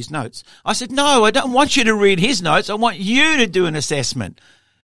just read his notes. I said, no, I don't want you to read his notes. I want you to do an assessment.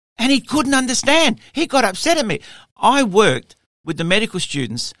 And he couldn't understand. He got upset at me. I worked with the medical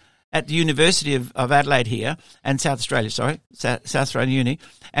students at the University of Adelaide here, and South Australian Uni,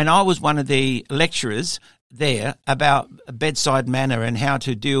 and I was one of the lecturers there about bedside manner and how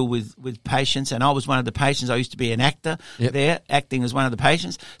to deal with patients, and I was one of the patients. I used to be an actor there, acting as one of the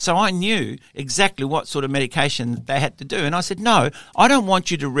patients, so I knew exactly what sort of medication they had to do. And I said, no, I don't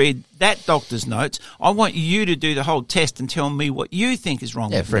want you to read that doctor's notes. I want you to do the whole test and tell me what you think is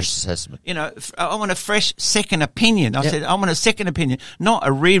wrong with fresh me. assessment. I want a fresh second opinion. I said, I want a second opinion, not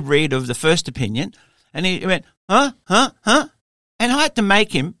a reread of the first opinion. And he went, huh? And I had to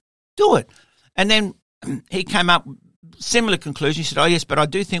make him do it. And then he came up similar conclusion. He said, oh, yes, but I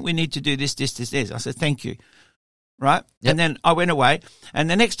do think we need to do this. I said, thank you. Right? Yep. And then I went away. And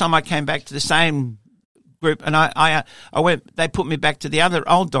the next time I came back to the same group, and I went, they put me back to the other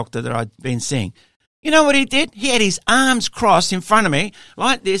old doctor that I'd been seeing. You know what he did? He had his arms crossed in front of me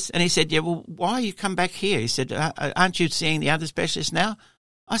like this. And he said, yeah, well, why you come back here? He said, aren't you seeing the other specialist now?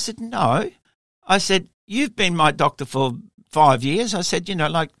 I said, no. I said, you've been my doctor for 5 years. I said,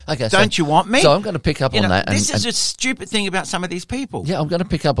 don't you want me? So I'm going to pick up on that. This is a stupid thing about some of these people. Yeah, I'm going to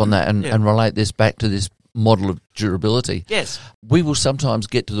pick up on that and relate this back to this model of durability. Yes. We will sometimes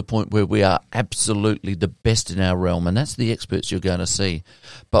get to the point where we are absolutely the best in our realm, and that's the experts you're going to see.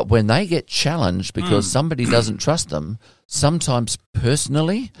 But when they get challenged because somebody doesn't trust them, sometimes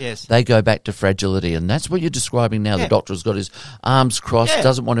personally, they go back to fragility. And that's what you're describing now. The doctor has got his arms crossed,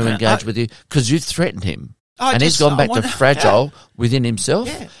 doesn't want to engage with you because you've threatened him. He's gone back to fragile within himself.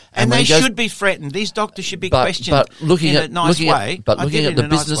 Yeah. And they should be threatened. These doctors should be questioned in a nice way. But looking at the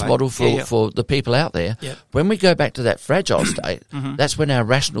business model for the people out there, when we go back to that fragile state, that's when our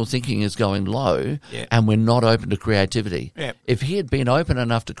rational thinking is going low and we're not open to creativity. Yeah. If he had been open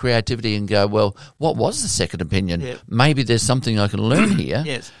enough to creativity and go, well, what was the second opinion? Yeah. Maybe there's something I can learn here.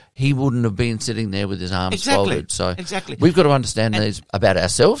 Yes. He wouldn't have been sitting there with his arms folded. So exactly. We've got to understand these about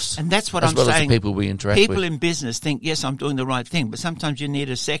ourselves, and that's what as I'm well saying. As the people we interact with. People in business think, yes, I'm doing the right thing, but sometimes you need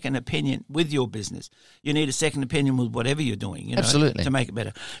a second opinion with your business. You need a second opinion with whatever you're doing, absolutely, to make it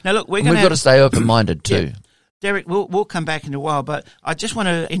better. Now, look, we've got to stay open-minded too. Yeah. Derek, we'll come back in a while, but I just want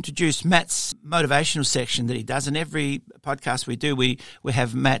to introduce Matt's motivational section that he does. And every podcast we do, we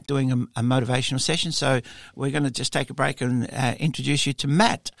have Matt doing a motivational session. So we're going to just take a break and introduce you to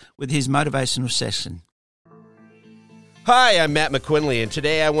Matt with his motivational session. Hi, I'm Matt McQuinley, and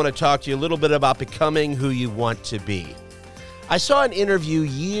today I want to talk to you a little bit about becoming who you want to be. I saw an interview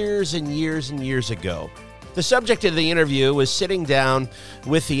years and years and years ago. The subject of the interview was sitting down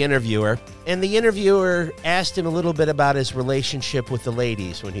with the interviewer, and the interviewer asked him a little bit about his relationship with the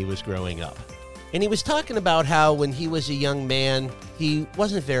ladies when he was growing up. And he was talking about how when he was a young man, he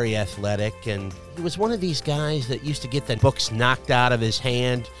wasn't very athletic, and he was one of these guys that used to get the books knocked out of his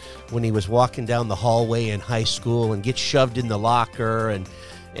hand when he was walking down the hallway in high school and get shoved in the locker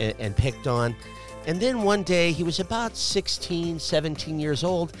and picked on. And then one day, he was about 16, 17 years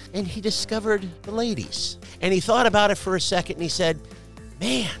old, and he discovered the ladies. And he thought about it for a second, and he said,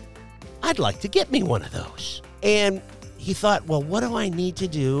 man, I'd like to get me one of those. And he thought, well, what do I need to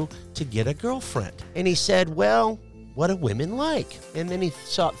do to get a girlfriend? And he said, well, what do women like? And then he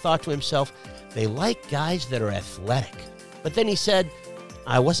thought to himself, they like guys that are athletic. But then he said,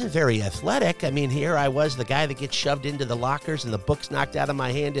 I wasn't very athletic. I mean, here I was, the guy that gets shoved into the lockers and the books knocked out of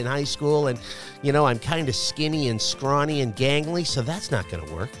my hand in high school. And, you know, I'm kind of skinny and scrawny and gangly, so that's not going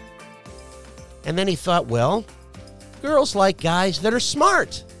to work. And then he thought, well, girls like guys that are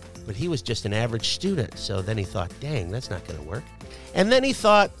smart. But he was just an average student. So then he thought, dang, that's not going to work. And then he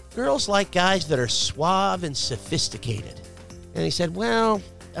thought, girls like guys that are suave and sophisticated. And he said, well,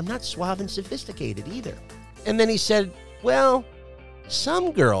 I'm not suave and sophisticated either. And then he said, well,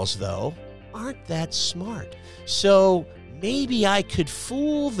 some girls, though, aren't that smart. So maybe I could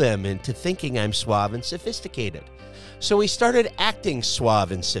fool them into thinking I'm suave and sophisticated. So he started acting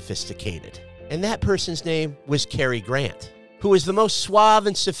suave and sophisticated. And that person's name was Cary Grant, who was the most suave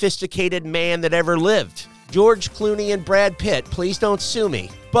and sophisticated man that ever lived. George Clooney and Brad Pitt, please don't sue me.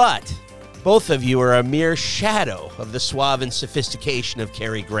 But both of you are a mere shadow of the suave and sophistication of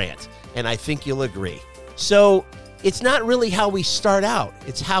Cary Grant. And I think you'll agree. So it's not really how we start out,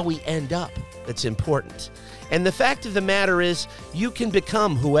 it's how we end up that's important. And the fact of the matter is, you can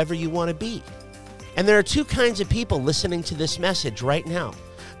become whoever you want to be. And there are two kinds of people listening to this message right now.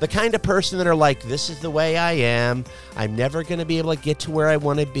 The kind of person that are like, this is the way I am. I'm never going to be able to get to where I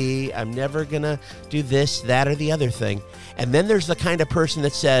want to be. I'm never going to do this, that, or the other thing. And then there's the kind of person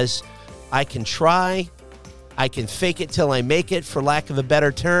that says, I can try, I can fake it till I make it, for lack of a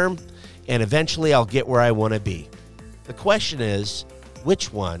better term, and eventually I'll get where I want to be. The question is,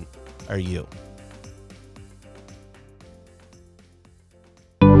 which one are you?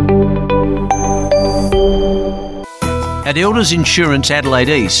 At Elders Insurance Adelaide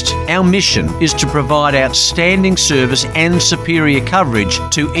East, our mission is to provide outstanding service and superior coverage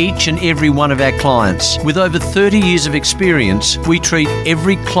to each and every one of our clients. With over 30 years of experience, we treat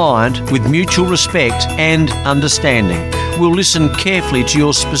every client with mutual respect and understanding. We'll listen carefully to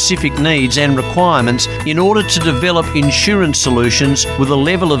your specific needs and requirements in order to develop insurance solutions with a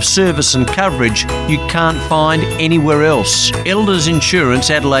level of service and coverage you can't find anywhere else. Elders Insurance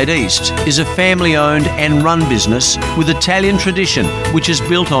Adelaide East is a family-owned and run business with Italian tradition, which is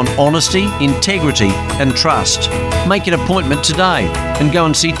built on honesty, integrity and trust. Make an appointment today and go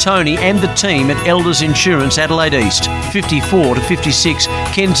and see Tony and the team at Elders Insurance Adelaide East, 54 to 56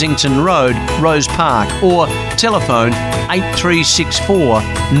 Kensington Road, Rose Park, or telephone 8364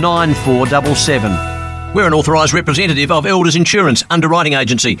 9477. We're an authorised representative of Elders Insurance Underwriting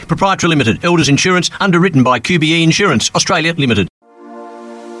Agency, Proprietary Limited, Elders Insurance, underwritten by QBE Insurance, Australia Limited.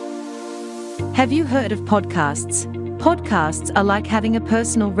 Have you heard of podcasts? Podcasts are like having a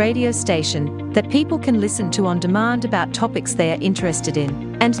personal radio station that people can listen to on demand about topics they are interested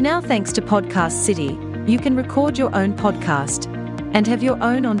in. And now, thanks to Podcast City, you can record your own podcast and have your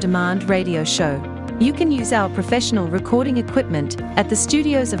own on-demand radio show. You can use our professional recording equipment at the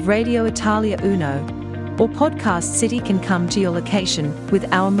studios of Radio Italia Uno, or Podcast City can come to your location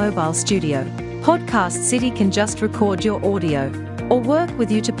with our mobile studio. Podcast City can just record your audio or work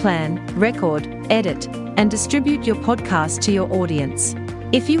with you to plan, record, edit, and distribute your podcast to your audience.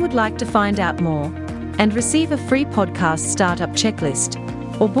 If you would like to find out more and receive a free podcast startup checklist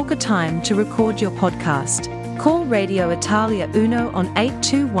or book a time to record your podcast, call Radio Italia Uno on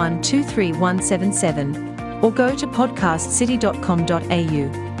 821 23177 or go to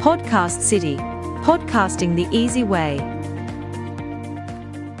podcastcity.com.au. Podcast City. Podcasting the easy way.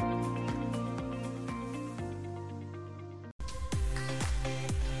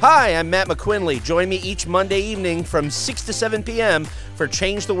 Hi, I'm Matt McQuinley. Join me each Monday evening from 6 to 7 p.m. for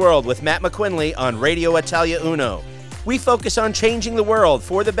Change the World with Matt McQuinley on Radio Italia Uno. We focus on changing the world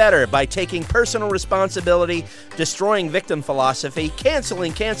for the better by taking personal responsibility, destroying victim philosophy,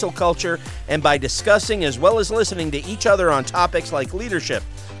 canceling cancel culture, and by discussing as well as listening to each other on topics like leadership,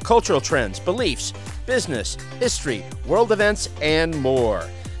 cultural trends, beliefs, business, history, world events, and more.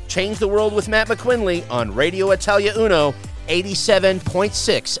 Change the World with Matt McQuinley on Radio Italia Uno,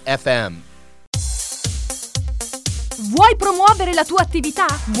 87.6 FM. Vuoi promuovere la tua attività?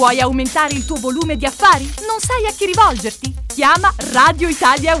 Vuoi aumentare il tuo volume di affari? Non sai a chi rivolgerti? Chiama Radio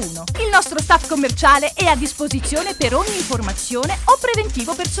Italia 1. Il nostro staff commerciale è a disposizione per ogni informazione o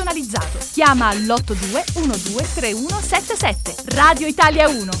preventivo personalizzato. Chiama all'82 123177. Radio Italia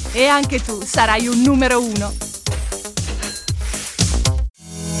 1. E anche tu sarai un numero 1.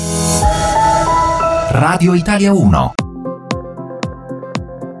 Radio Italia 1.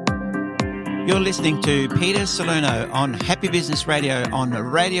 You're listening to Peter Salerno on Happy Business Radio on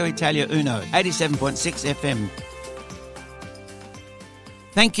Radio Italia Uno, 87.6 FM.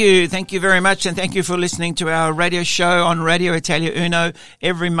 Thank you very much, and thank you for listening to our radio show on Radio Italia Uno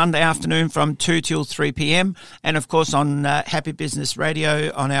every Monday afternoon from 2 till 3 p.m. and of course on Happy Business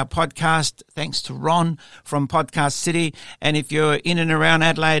Radio on our podcast. Thanks to Ron from Podcast City. And if you're in and around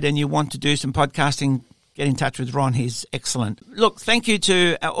Adelaide and you want to do some podcasting, get in touch with Ron. He's excellent. Look, thank you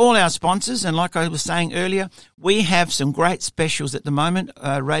to all our sponsors. And like I was saying earlier, we have some great specials at the moment,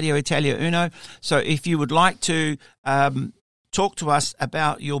 Radio Italia Uno. So if you would like to talk to us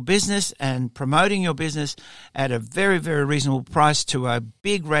about your business and promoting your business at a very, very reasonable price to a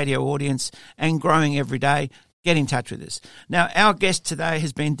big radio audience and growing every day, get in touch with us. Now, our guest today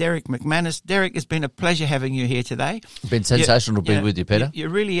has been Derek McManus. Derek, it's been a pleasure having you here today. It's been sensational to be with you, Peter. You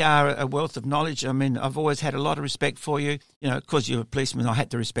really are a wealth of knowledge. I mean, I've always had a lot of respect for you. You know, because you're a policeman, I had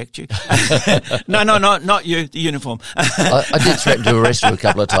to respect you. No, not you, the uniform. I did threaten to arrest you a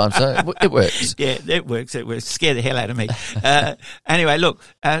couple of times, so it works. Yeah, it works. Scare the hell out of me. Anyway, look,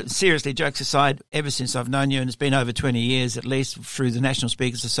 seriously, jokes aside, ever since I've known you, and it's been over 20 years at least, through the National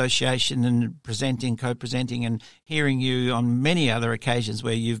Speakers Association and presenting, co-presenting, and hearing you on many other occasions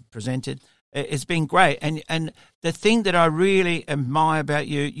where you've presented, it's been great. And the thing that I really admire about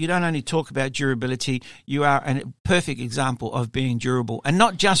you, you don't only talk about durability, you are a perfect example of being durable and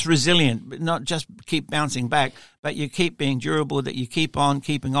not just resilient, not just keep bouncing back, but you keep being durable, that you keep on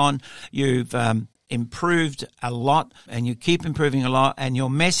keeping on. You've improved a lot and you keep improving a lot, and your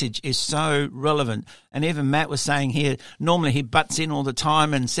message is so relevant. And even Matt was saying here, normally he butts in all the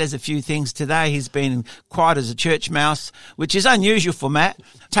time and says a few things. Today he's been quiet as a church mouse, which is unusual for Matt,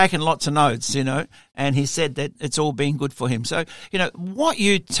 taken lots of notes, you know, and he said that it's all been good for him. So, you know, what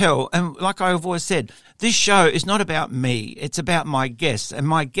you tell, and like I've always said, this show is not about me, it's about my guests, and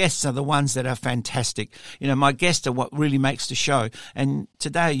my guests are the ones that are fantastic. You know, my guests are what really makes the show. And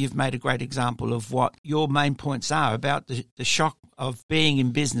today you've made a great example of what your main points are about the shock of being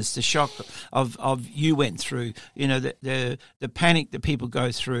in business, the shock of you went through, you know, the panic that people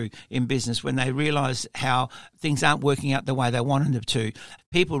go through in business when they realise how things aren't working out the way they wanted them to.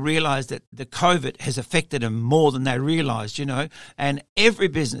 People realise that the COVID has affected them more than they realised, you know, and every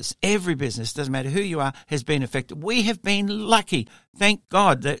business, doesn't matter who you are, has been affected. We have been lucky, thank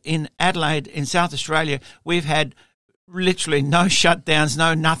God, that in Adelaide, in South Australia, we've had literally no shutdowns,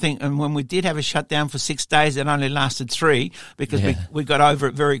 no nothing. And when we did have a shutdown for 6 days, it only lasted 3 because we got over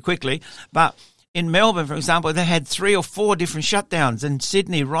it very quickly. But in Melbourne, for example, they had 3 or 4 different shutdowns. In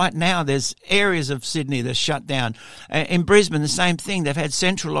Sydney, right now, there's areas of Sydney that's shut down. In Brisbane, the same thing. They've had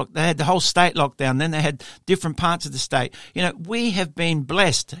they had the whole state locked down. Then they had different parts of the state. You know, we have been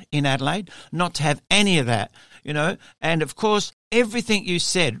blessed in Adelaide not to have any of that, you know. And of course, everything you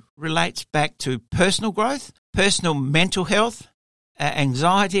said relates back to personal growth, personal mental health,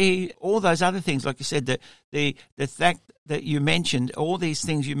 anxiety, all those other things. Like you said, the fact that you mentioned, all these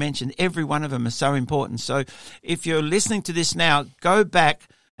things you mentioned, every one of them is so important. So if you're listening to this now, go back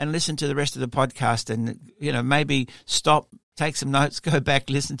and listen to the rest of the podcast and, you know, maybe stop, take some notes, go back,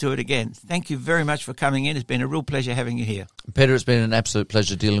 listen to it again. Thank you very much for coming in. It's been a real pleasure having you here. Peter, it's been an absolute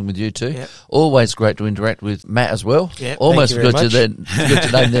pleasure dealing with you too. Yep. Always great to interact with Matt as well. Yep. Almost forgot your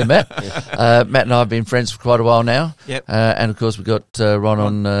name there, Matt. Matt and I have been friends for quite a while now. Yep. And of course we've got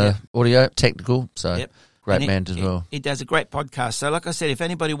Ron on audio, technical, so great man as well. He does a great podcast. So like I said, if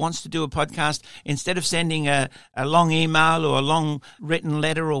anybody wants to do a podcast, instead of sending a long email or a long written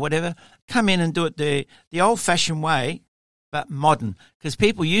letter or whatever, come in and do it the old-fashioned way, but modern, because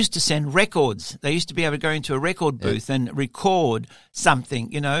people used to send records. They used to be able to go into a record booth and record something,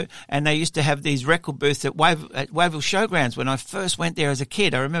 you know, and they used to have these record booths at Wavell Showgrounds. When I first went there as a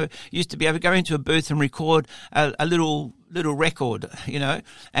kid, I remember used to be able to go into a booth and record a little record, you know,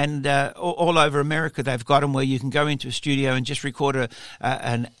 and all over America they've got them where you can go into a studio and just record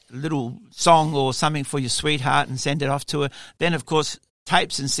a little song or something for your sweetheart and send it off to her. Then, of course,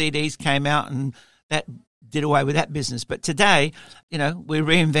 tapes and CDs came out and that did away with that business. But today, you know, we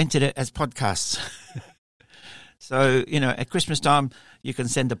reinvented it as podcasts. So, you know, at Christmas time, you can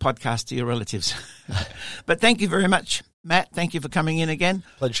send a podcast to your relatives. But thank you very much, Matt. Thank you for coming in again.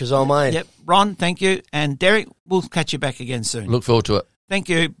 Pleasure's all mine. Yep. Ron, thank you. And Derek, we'll catch you back again soon. Look forward to it. Thank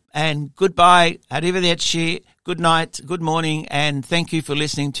you. And goodbye. Arrivederci. Good night. Good morning. And thank you for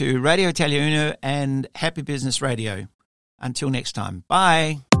listening to Radio Italia Uno and Happy Business Radio. Until next time.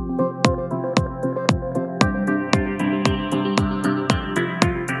 Bye.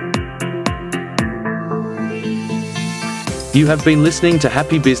 You have been listening to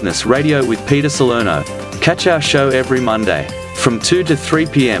Happy Business Radio with Peter Salerno. Catch our show every Monday from 2 to 3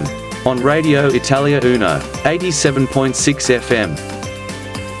 p.m. on Radio Italia Uno, 87.6 FM.